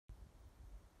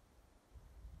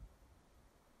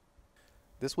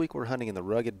This week we're hunting in the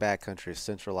rugged backcountry of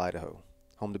central Idaho,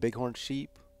 home to bighorn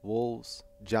sheep, wolves,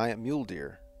 giant mule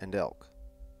deer, and elk.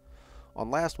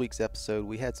 On last week's episode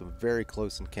we had some very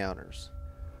close encounters,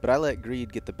 but I let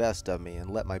greed get the best of me and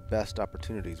let my best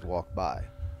opportunities walk by.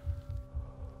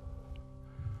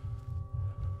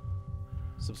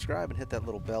 Subscribe and hit that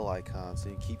little bell icon so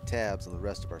you keep tabs on the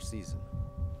rest of our season.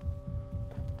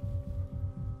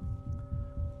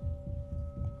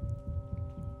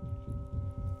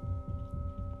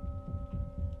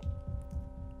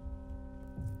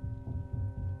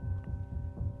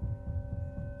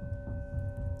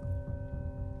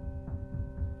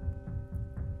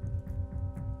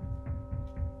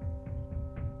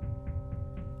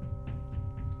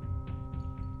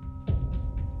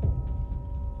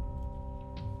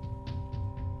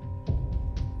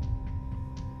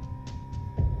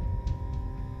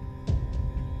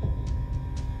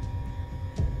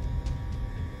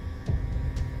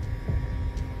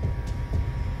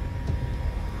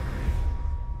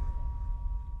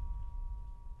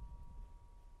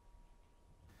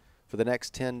 For the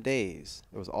next 10 days,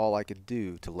 it was all I could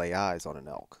do to lay eyes on an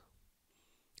elk.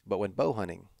 But when bow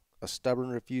hunting, a stubborn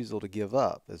refusal to give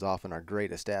up is often our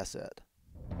greatest asset.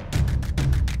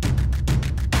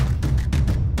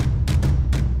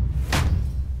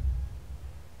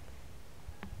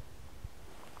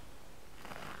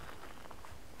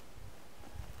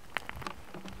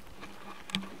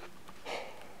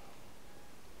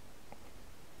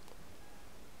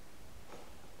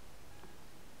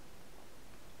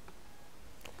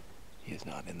 He is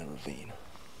not in the ravine.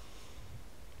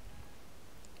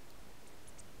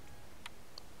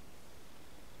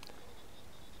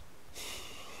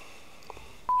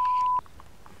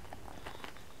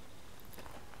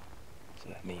 So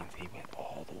that means he went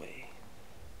all the way.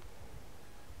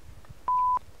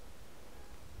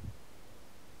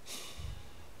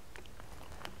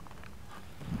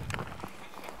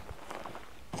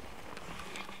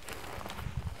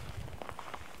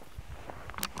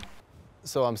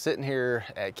 So I'm sitting here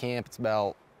at camp. It's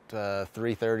about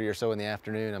 3:30 or so in the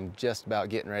afternoon. I'm just about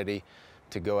getting ready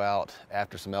to go out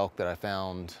after some elk that I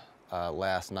found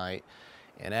last night.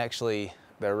 And actually,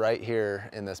 they're right here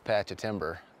in this patch of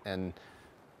timber. And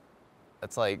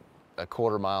that's like a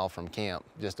quarter mile from camp,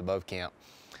 just above camp.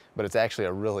 But it's actually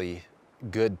a really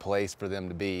good place for them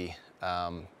to be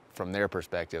from their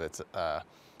perspective.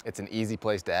 It's an easy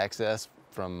place to access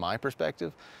from my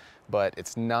perspective, but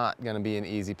it's not going to be an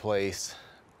easy place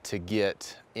to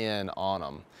get in on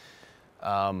them.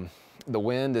 The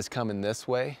wind is coming this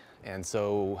way, and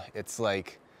so it's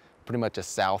like pretty much a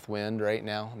south wind right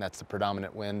now, and that's the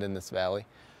predominant wind in this valley.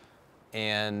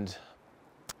 And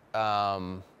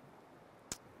so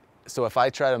if I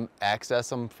try to access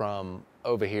them from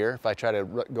over here, if I try to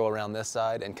go around this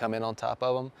side and come in on top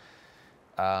of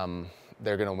them,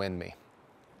 they're going to wind me.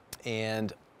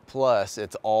 And plus,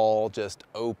 it's all just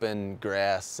open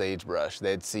grass, sagebrush.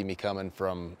 They'd see me coming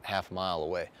from half a mile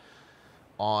away.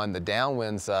 On the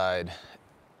downwind side,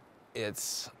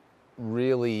 it's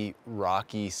really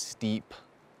rocky, steep,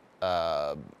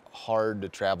 hard to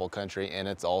travel country, and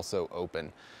it's also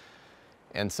open.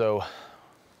 And so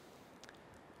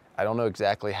I don't know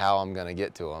exactly how I'm gonna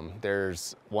get to them.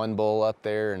 There's one bull up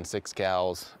there and 6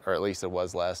 cows, or at least it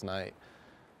was last night,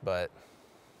 but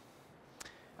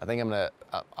I think I'm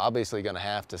obviously gonna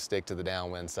have to stick to the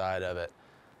downwind side of it.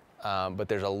 But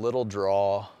there's a little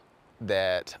draw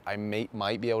that I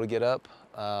might be able to get up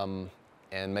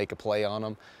and make a play on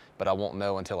them, but I won't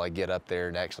know until I get up there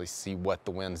and actually see what the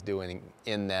wind's doing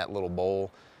in that little bowl,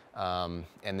 and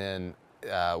then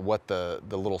what the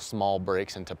little small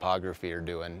breaks in topography are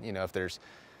doing. You know,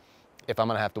 if I'm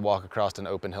gonna have to walk across an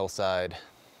open hillside,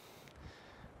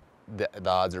 the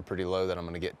odds are pretty low that I'm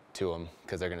going to get to them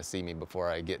because they're going to see me before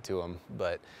I get to them.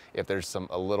 But if there's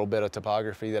a little bit of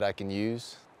topography that I can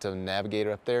use to navigate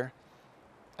up there,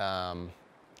 I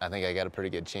think I got a pretty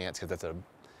good chance because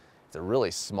it's a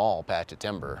really small patch of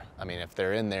timber. I mean, if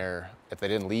they're in there, if they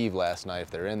didn't leave last night, if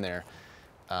they're in there,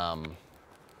 I'm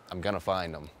going to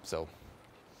find them. So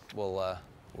we'll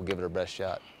give it our best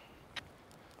shot.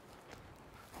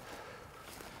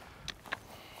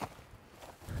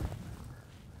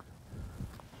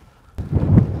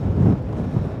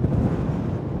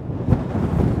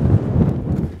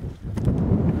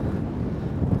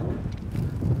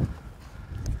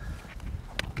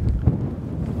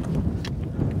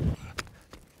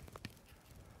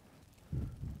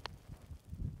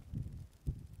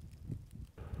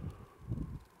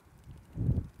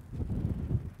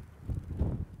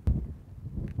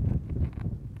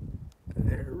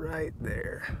 Right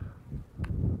there.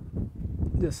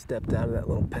 Just stepped out of that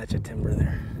little patch of timber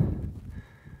there.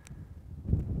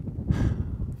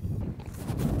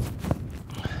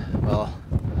 well,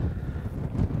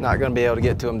 not gonna be able to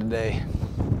get to them today.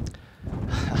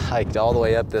 I hiked all the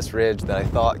way up this ridge that I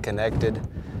thought connected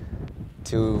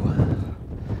to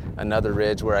another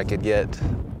ridge where I could get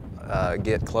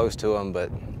close to them, but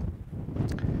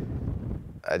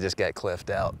I just got cliffed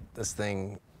out. This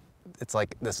thing, it's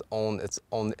like its own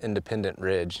independent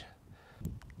ridge.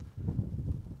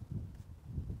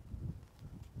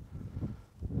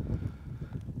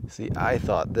 See, I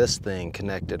thought this thing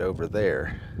connected over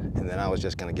there, and then I was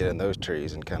just gonna get in those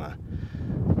trees and kind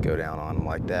of go down on them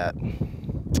like that.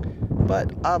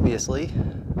 But obviously,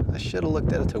 I should have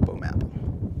looked at a topo map.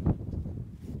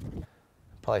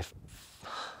 Probably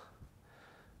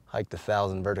hiked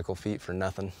 1,000 vertical feet for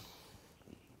nothing.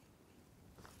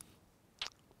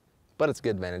 But it's a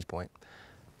good vantage point.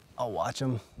 I'll watch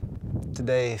them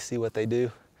today, see what they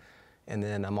do. And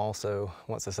then I'm also,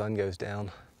 once the sun goes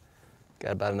down,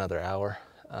 got about another hour,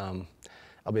 I'll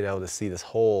be able to see this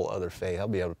whole other face. I'll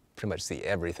be able to pretty much see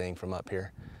everything from up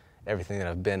here, everything that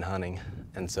I've been hunting.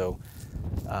 And so,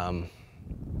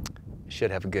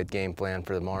 should have a good game plan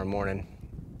for tomorrow morning.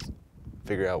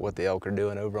 Figure out what the elk are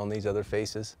doing over on these other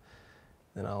faces.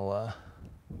 Then I'll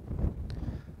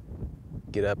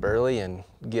get up early and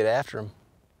get after them.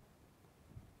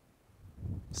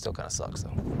 Still kind of sucks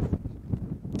though.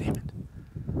 Damn it.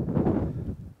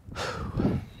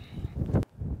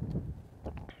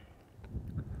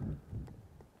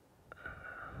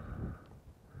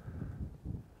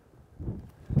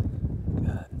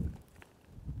 God.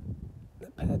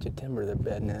 That patch of timber they're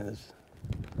bedding in is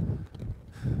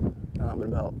not but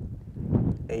about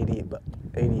 80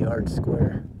 yards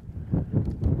square.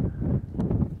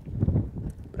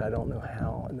 But I don't know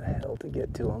how in the hell to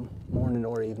get to them, morning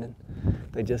or evening.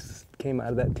 They just came out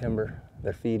of that timber.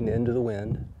 They're feeding into the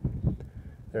wind.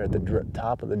 They're at the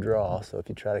top of the draw, so if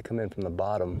you try to come in from the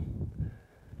bottom,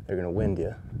 they're gonna wind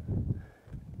you.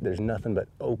 There's nothing but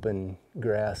open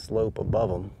grass slope above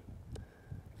them.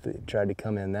 If you tried to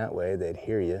come in that way, they'd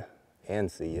hear you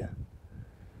and see you.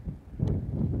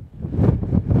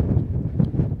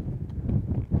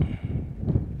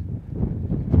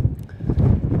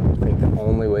 I think the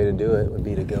only way to do it would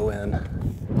be to go in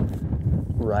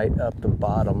right up the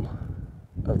bottom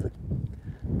of the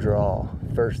draw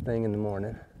first thing in the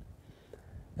morning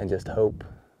and just hope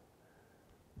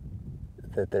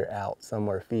that they're out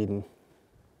somewhere feeding,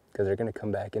 because they're going to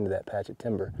come back into that patch of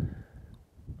timber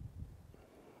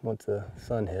once the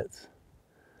sun hits,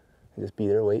 and just be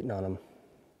there waiting on them.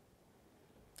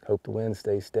 Hope the wind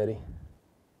stays steady.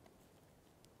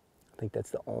 I think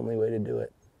that's the only way to do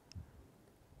it.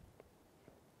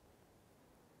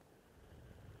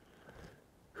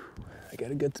 I got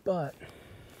a good spot.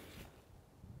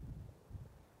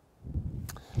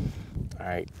 All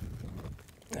right,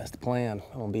 that's the plan.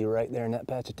 I'm gonna be right there in that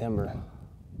patch of timber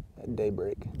at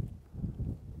daybreak.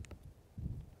 And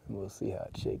we'll see how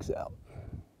it shakes out.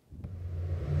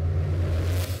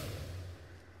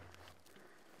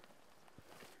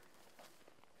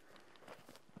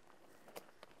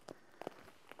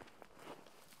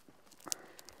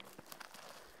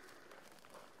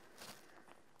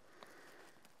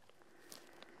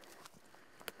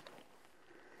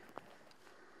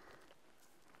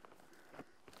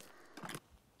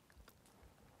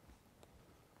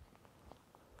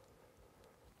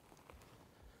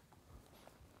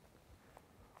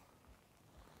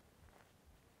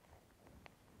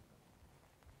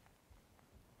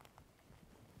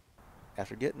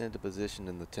 After getting into position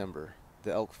in the timber,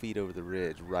 the elk feed over the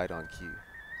ridge right on cue.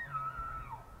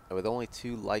 And with only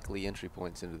 2 likely entry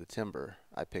points into the timber,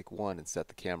 I pick one and set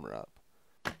the camera up.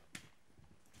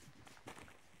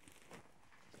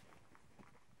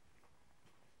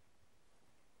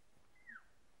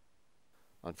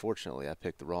 Unfortunately, I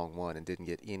picked the wrong one and didn't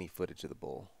get any footage of the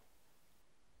bull.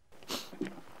 So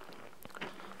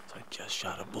I just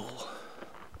shot a bull,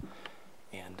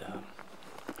 and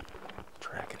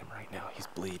tracking him right now. He's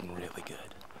bleeding really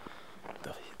good.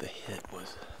 The hit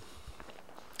was,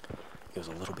 it was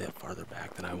a little bit farther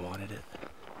back than I wanted it,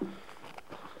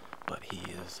 but he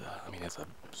is, I mean, it's a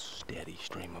steady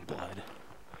stream of blood.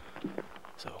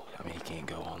 So, I mean, he can't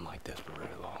go on like this for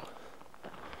very long.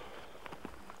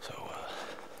 So,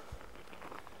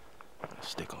 I'm gonna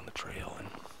stick on the trail and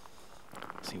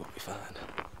see what we find.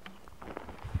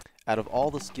 Out of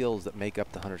all the skills that make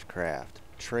up the hunter's craft,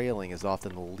 trailing is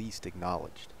often the least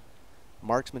acknowledged.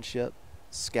 Marksmanship,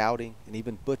 scouting, and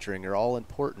even butchering are all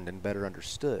important and better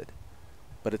understood,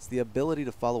 but it's the ability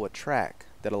to follow a track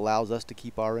that allows us to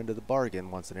keep our end of the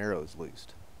bargain once an arrow is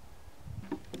loosed.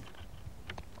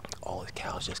 All his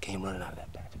cows just came running out of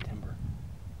that patch of timber.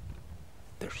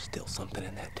 There's still something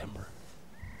in that timber.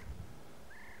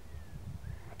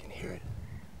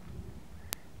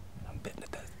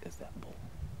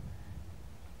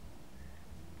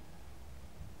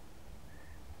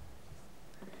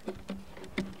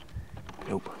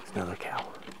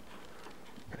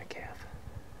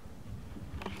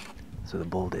 So the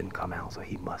bull didn't come out, so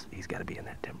he's got to be in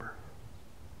that timber.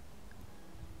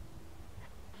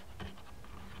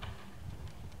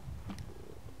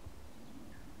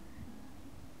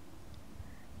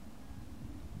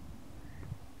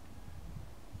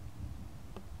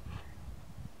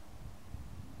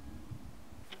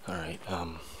 All right,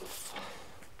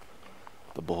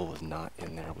 the bull was not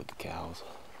in there with the cows.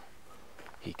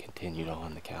 He continued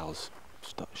on. The cows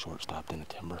short stopped in the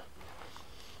timber.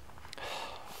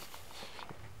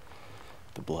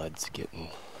 The blood's getting,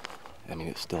 I mean,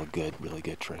 it's still a good, really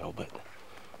good trail, but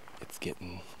it's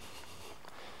getting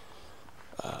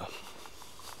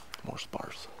more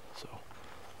sparse. So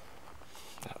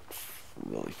that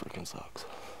really freaking sucks.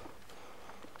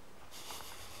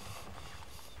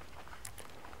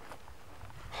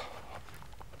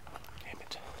 Damn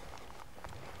it.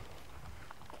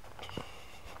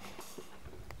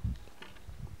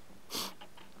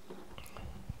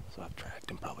 So I've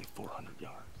tracked him probably 400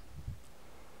 yards.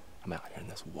 I'm out here in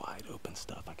this wide open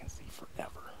stuff. I can see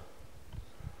forever.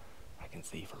 I can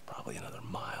see for probably another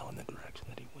mile in the direction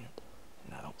that he went,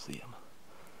 and I don't see him.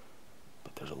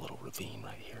 But there's a little ravine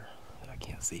right here that I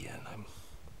can't see in. I'm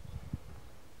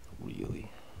really,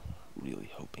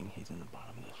 really hoping he's in the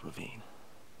bottom of this ravine.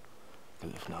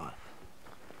 Because if not,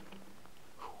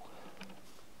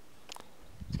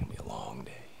 it's gonna be a long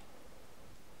day.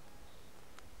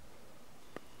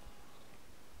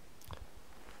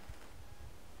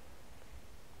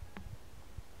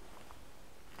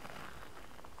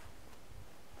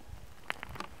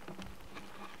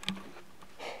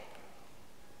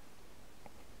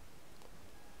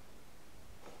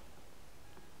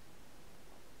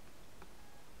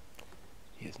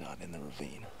 He is not in the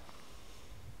ravine.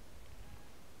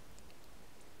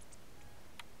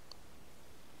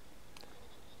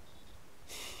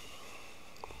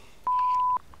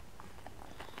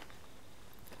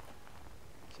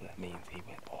 So that means he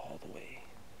went all the way.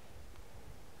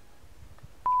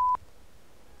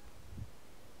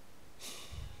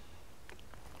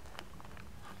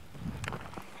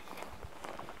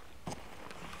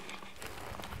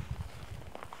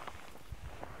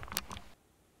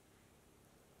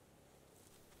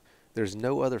 There's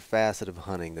no other facet of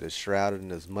hunting that is shrouded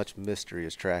in as much mystery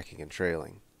as tracking and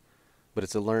trailing, but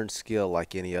it's a learned skill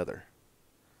like any other.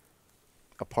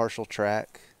 A partial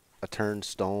track, a turned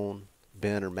stone,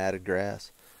 bent or matted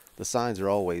grass, the signs are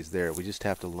always there. We just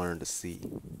have to learn to see.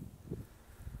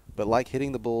 But like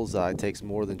hitting the bullseye takes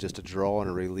more than just a draw and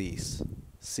a release.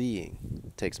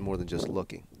 Seeing takes more than just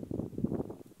looking.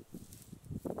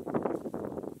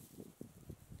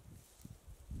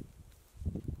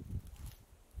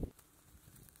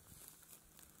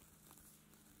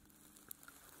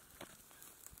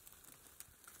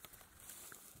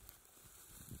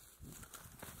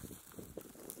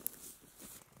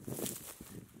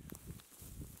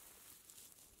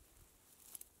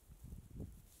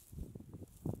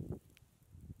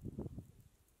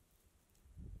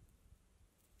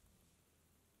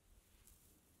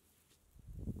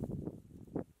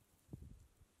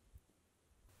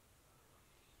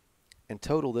 In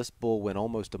total, this bull went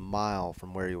almost a mile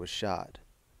from where he was shot,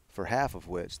 for half of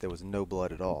which there was no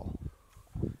blood at all.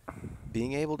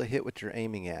 Being able to hit what you're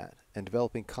aiming at and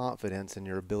developing confidence in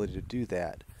your ability to do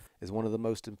that is one of the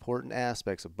most important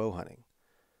aspects of bow hunting.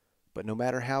 But no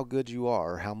matter how good you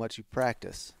are or how much you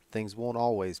practice, things won't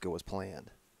always go as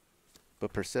planned.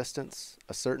 But persistence,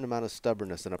 a certain amount of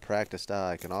stubbornness, and a practiced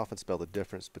eye can often spell the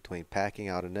difference between packing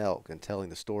out an elk and telling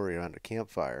the story around a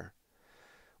campfire,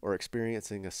 or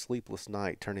experiencing a sleepless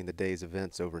night turning the day's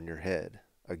events over in your head,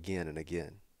 again and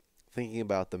again, thinking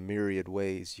about the myriad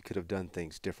ways you could have done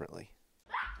things differently.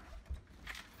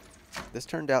 This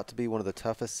turned out to be one of the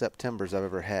toughest Septembers I've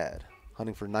ever had,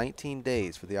 hunting for 19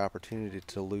 days for the opportunity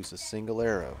to loose a single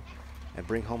arrow and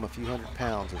bring home a few hundred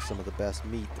pounds of some of the best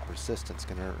meat that persistence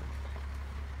can earn.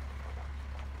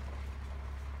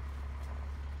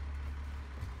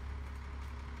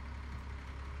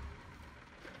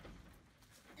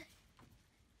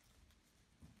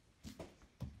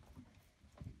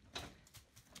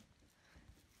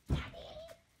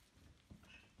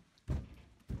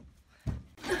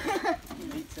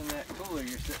 Meat's in that cooler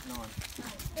you're sitting on.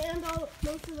 And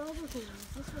most of the other things.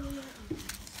 This one and that one.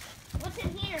 What's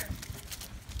in here?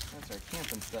 That's our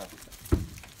camping stuff.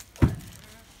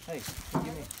 Hey,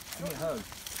 give me a hug.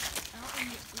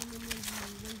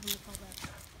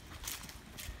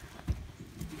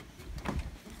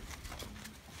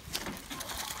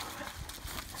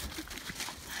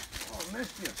 Oh, I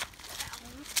missed you.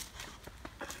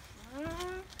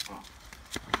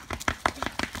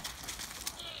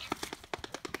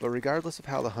 But regardless of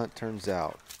how the hunt turns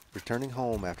out, Returning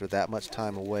home after that much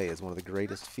time away is one of the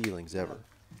greatest feelings ever.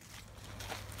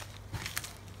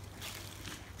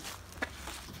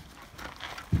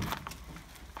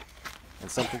 And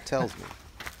something tells me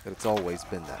that it's always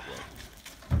been that way.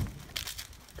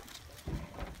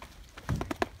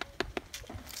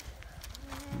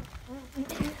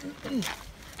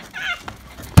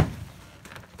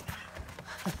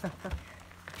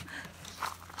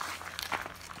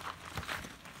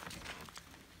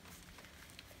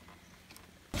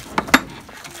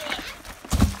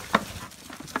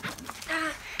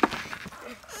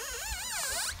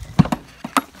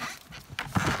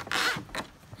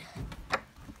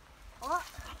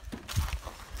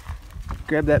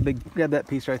 Grab that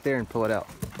piece right there and pull it out.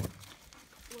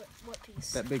 What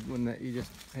piece? That big one that you just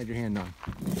had your hand on.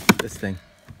 This thing.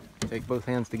 Take both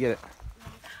hands to get it.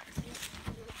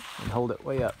 And hold it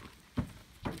way up.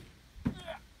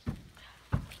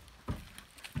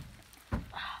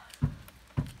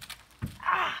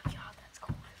 Ah, God, that's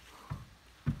cold.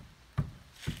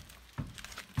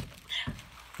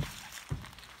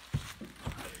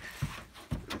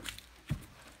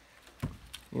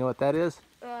 You know what that is? Is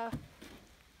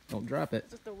Don't drop it.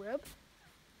 it the rib?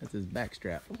 That's his back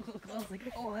strap. I was like,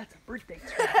 oh, that's a birthday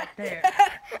treat right there.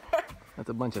 That's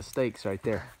a bunch of steaks right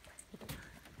there.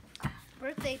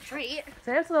 Birthday treat.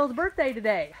 Samson's birthday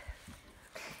today.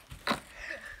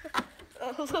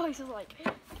 I was always just like,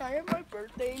 can I have my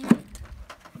birthday?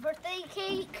 Birthday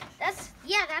cake?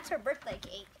 That's her birthday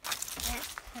cake.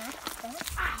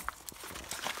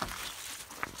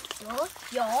 Look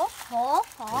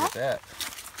at that.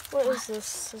 What is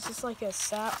this? Is this like a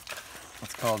sap?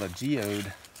 It's called a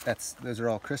geode. Those are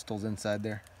all crystals inside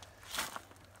there.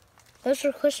 Those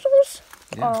are crystals?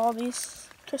 Yeah. Are all these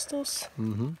crystals?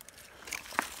 Mm-hmm.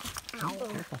 Ow.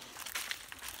 Careful.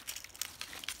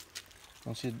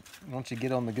 Why don't you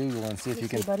get on the Google and see if you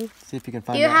can buddy. see if you can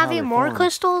find Do you out how have any they're more formed.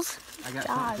 crystals? I got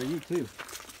God. something for you too.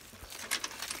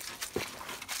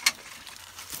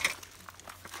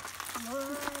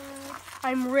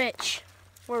 I'm rich.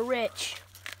 We're rich.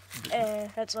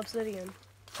 That's obsidian.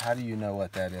 How do you know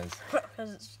what that is?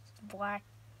 Because it's black,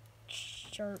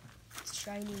 sharp,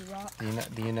 shiny rock.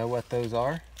 Do you know what those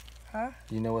are? Huh?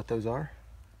 Do you know what those are?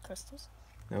 Crystals?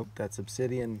 Nope, that's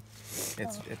obsidian.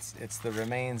 It's the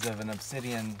remains of an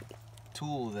obsidian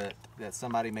tool that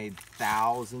somebody made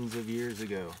thousands of years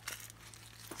ago.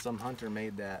 Some hunter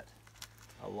made that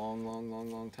a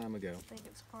long time ago. I think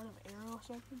it's part of arrow or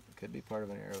something. It could be part of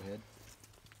an arrowhead.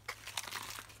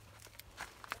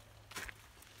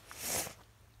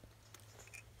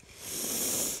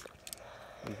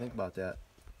 What do you think about that?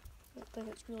 I think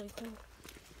it's really cool.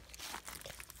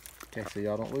 Okay, so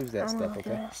y'all don't lose that stuff,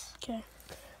 okay? Okay.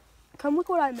 Come look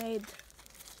what I made.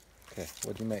 Okay,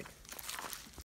 what'd you make?